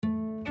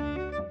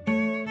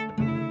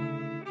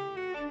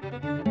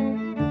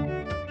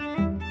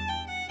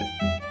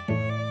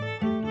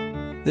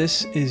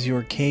This is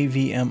your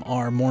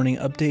KVMR morning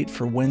update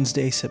for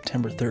Wednesday,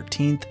 September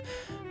 13th.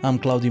 I'm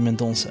Claudio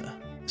Mendonça.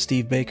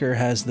 Steve Baker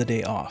has the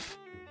day off.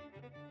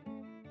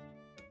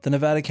 The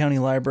Nevada County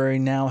Library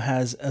now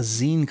has a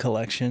zine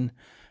collection.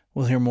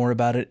 We'll hear more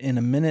about it in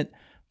a minute,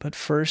 but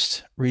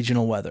first,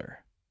 regional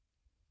weather.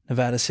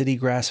 Nevada City,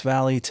 Grass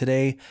Valley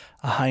today,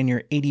 a high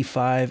near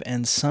 85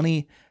 and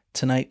sunny.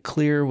 Tonight,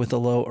 clear with a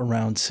low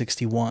around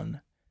 61.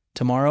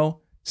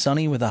 Tomorrow,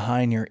 sunny with a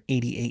high near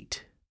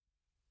 88.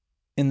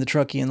 In the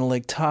Truckee and the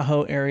Lake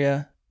Tahoe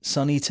area,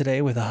 sunny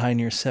today with a high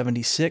near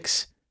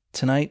 76.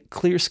 Tonight,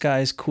 clear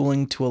skies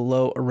cooling to a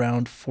low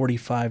around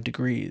 45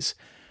 degrees.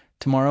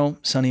 Tomorrow,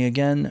 sunny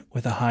again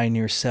with a high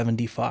near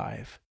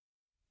 75.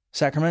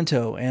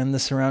 Sacramento and the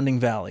surrounding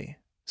valley,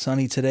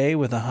 sunny today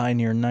with a high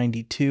near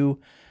 92.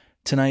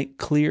 Tonight,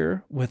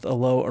 clear with a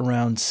low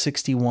around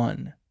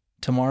 61.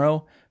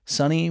 Tomorrow,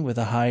 sunny with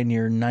a high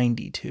near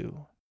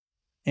 92.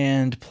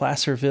 And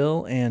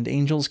Placerville and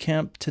Angels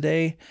Camp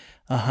today,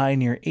 a high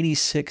near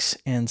 86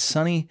 and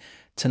sunny.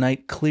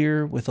 Tonight,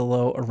 clear with a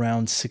low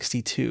around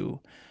 62.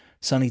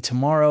 Sunny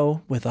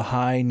tomorrow with a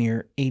high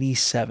near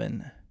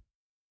 87.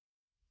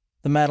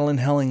 The Madelyn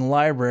Helling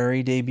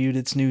Library debuted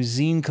its new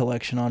zine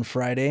collection on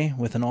Friday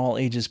with an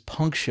all-ages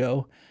punk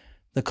show.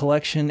 The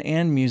collection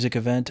and music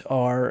event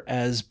are,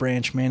 as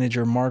branch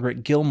manager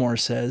Margaret Gilmore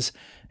says,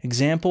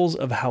 examples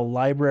of how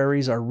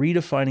libraries are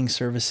redefining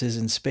services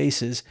and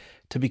spaces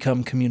to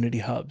become community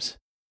hubs.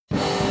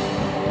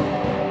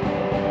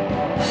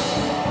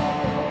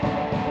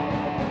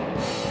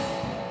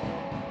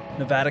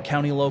 Nevada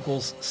County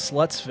locals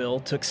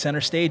Slutsville took center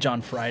stage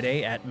on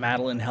Friday at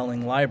Madelyn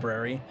Helling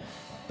Library.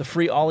 The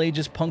free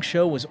all-ages punk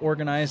show was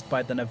organized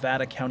by the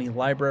Nevada County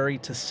Library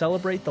to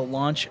celebrate the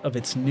launch of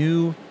its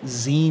new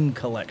zine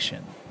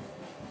collection.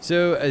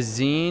 So a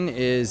zine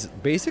is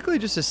basically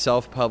just a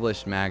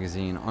self-published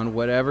magazine on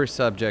whatever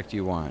subject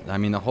you want. I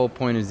mean, the whole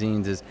point of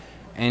zines is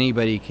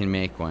anybody can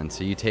make one.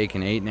 So you take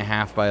an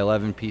 8.5 by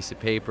 11 piece of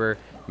paper,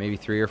 maybe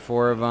 3 or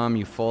 4 of them,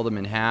 you fold them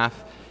in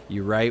half,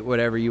 you write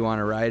whatever you want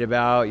to write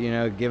about,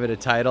 give it a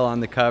title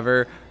on the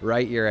cover,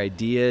 write your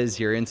ideas,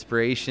 your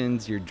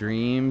inspirations, your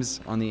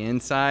dreams on the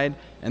inside,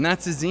 and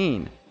that's a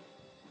zine.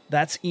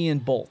 That's Ian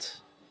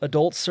Bolt,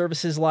 Adult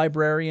Services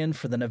Librarian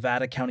for the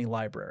Nevada County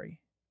Library.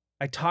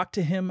 I talked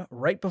to him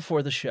right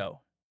before the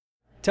show.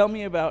 Tell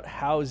me about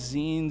how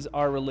zines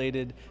are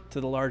related to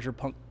the larger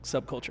punk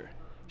subculture.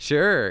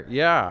 Sure,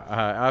 yeah,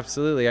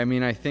 absolutely. I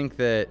mean, I think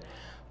that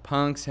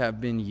punks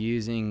have been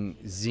using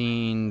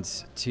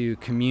zines to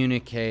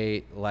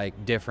communicate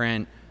like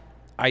different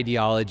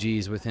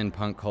ideologies within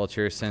punk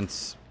culture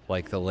since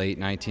like the late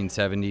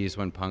 1970s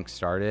when punk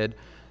started.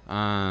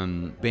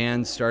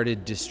 Bands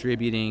started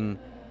distributing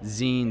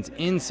zines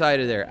inside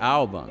of their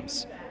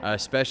albums,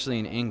 especially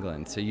in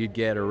England. So you'd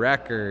get a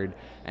record,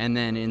 and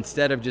then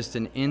instead of just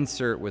an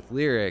insert with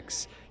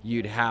lyrics,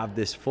 you'd have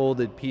this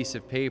folded piece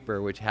of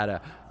paper which had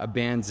a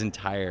band's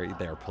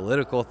their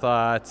political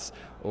thoughts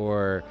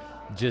or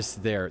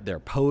just their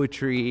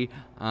poetry.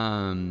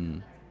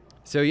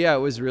 So yeah, it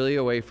was really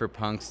a way for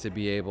punks to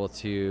be able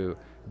to,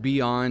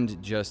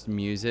 beyond just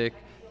music,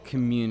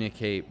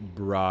 communicate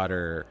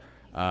broader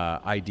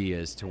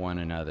ideas to one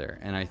another.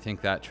 And I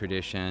think that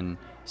tradition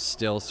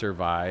still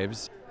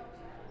survives.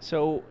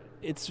 So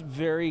it's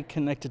very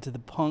connected to the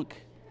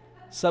punk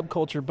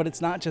subculture, but it's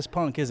not just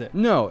punk, is it?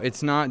 No,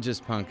 it's not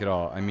just punk at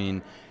all. I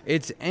mean,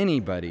 it's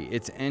anybody.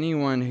 It's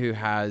anyone who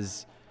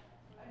has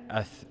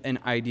an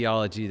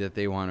ideology that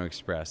they want to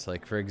express.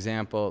 Like, for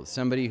example,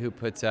 somebody who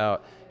puts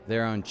out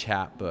their own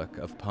chapbook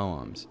of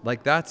poems.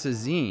 Like, that's a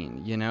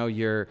zine.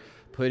 You're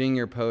putting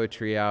your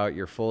poetry out,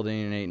 you're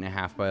folding an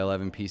 8.5 by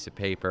 11 piece of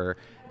paper,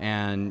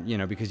 and,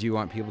 because you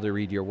want people to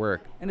read your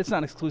work. And it's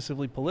not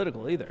exclusively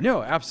political either.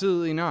 No,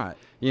 absolutely not.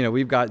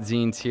 We've got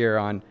zines here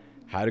on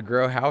how to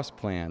grow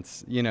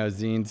houseplants,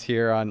 zines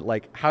here on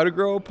like how to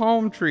grow a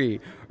palm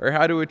tree or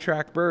how to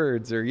attract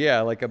birds or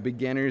like a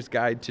beginner's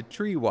guide to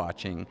tree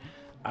watching.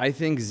 I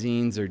think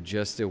zines are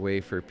just a way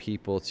for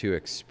people to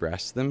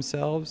express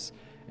themselves,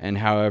 and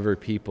however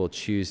people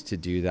choose to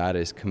do that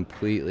is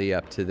completely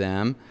up to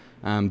them.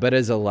 But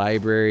as a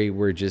library,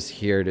 we're just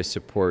here to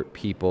support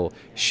people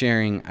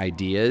sharing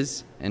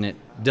ideas, and it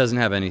doesn't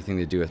have anything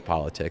to do with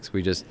politics.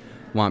 We just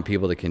want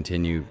people to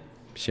continue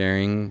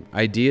sharing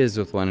ideas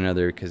with one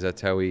another because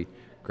that's how we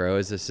grow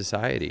as a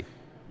society.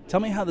 Tell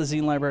me how the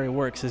zine library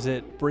works. Is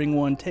it bring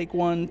one, take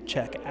one,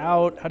 check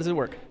out? How does it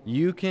work?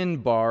 You can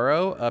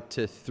borrow up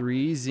to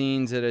 3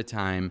 zines at a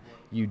time.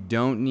 You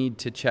don't need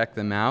to check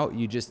them out.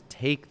 You just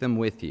take them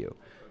with you.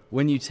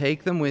 When you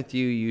take them with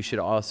you, you should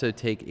also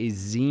take a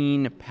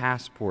zine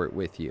passport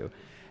with you.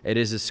 It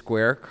is a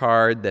square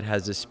card that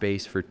has a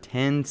space for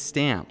 10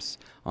 stamps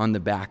on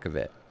the back of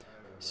it.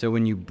 So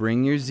when you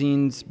bring your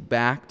zines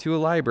back to a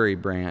library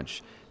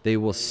branch, they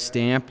will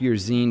stamp your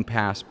zine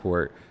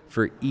passport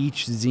for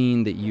each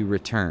zine that you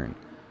return.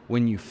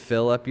 When you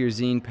fill up your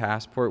zine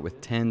passport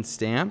with 10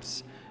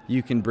 stamps,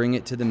 you can bring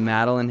it to the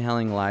Madelyn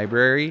Helling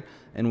Library,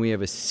 and we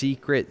have a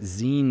secret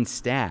zine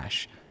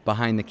stash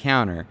behind the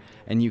counter,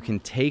 and you can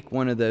take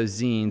one of those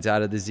zines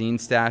out of the zine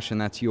stash, and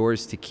that's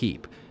yours to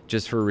keep,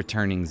 just for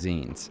returning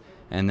zines.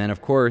 And then,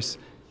 of course,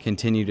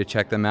 continue to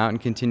check them out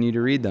and continue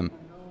to read them.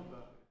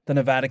 The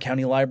Nevada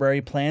County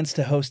Library plans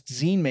to host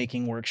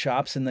zine-making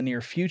workshops in the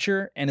near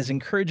future and is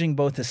encouraging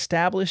both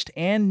established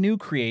and new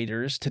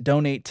creators to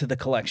donate to the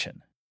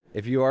collection.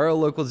 If you are a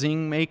local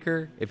zine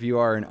maker, if you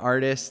are an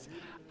artist,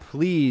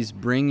 please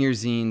bring your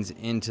zines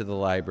into the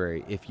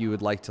library. If you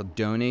would like to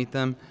donate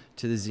them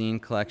to the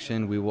zine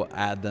collection, we will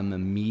add them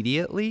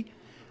immediately.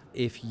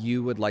 If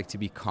you would like to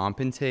be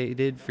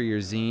compensated for your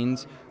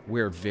zines,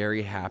 we're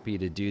very happy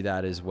to do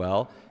that as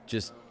well.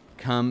 Just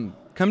come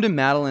to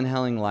Madelyn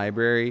Helling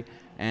Library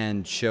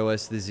and show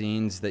us the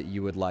zines that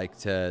you would like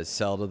to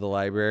sell to the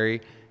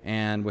library,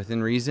 and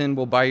within reason,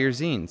 we'll buy your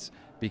zines,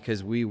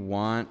 because we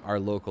want our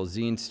local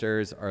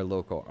zinesters, our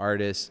local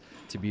artists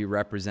to be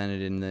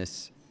represented in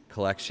this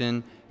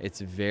collection. It's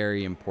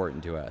very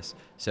important to us.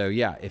 So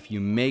yeah, if you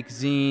make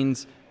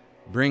zines,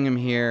 bring them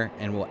here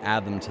and we'll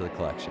add them to the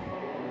collection.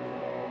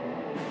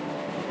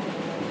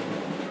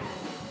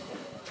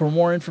 For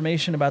more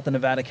information about the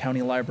Nevada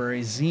County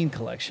Library's zine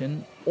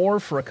collection, or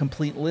for a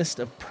complete list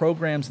of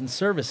programs and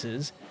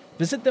services,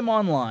 visit them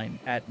online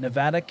at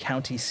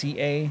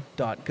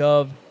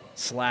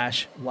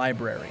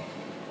nevadacountyca.gov/library.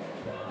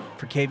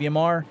 For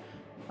KVMR,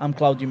 I'm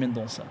Claudio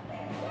Mendonça.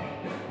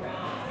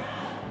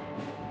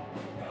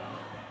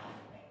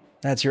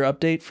 That's your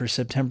update for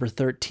September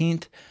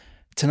 13th.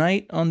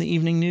 Tonight on the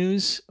Evening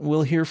News,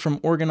 we'll hear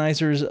from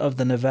organizers of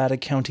the Nevada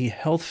County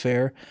Health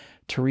Fair,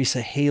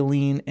 Teresa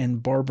Haleen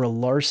and Barbara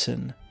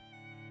Larson.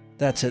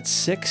 That's at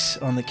 6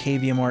 on the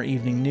KVMR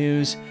Evening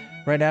News,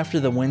 right after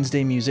the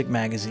Wednesday Music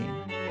Magazine.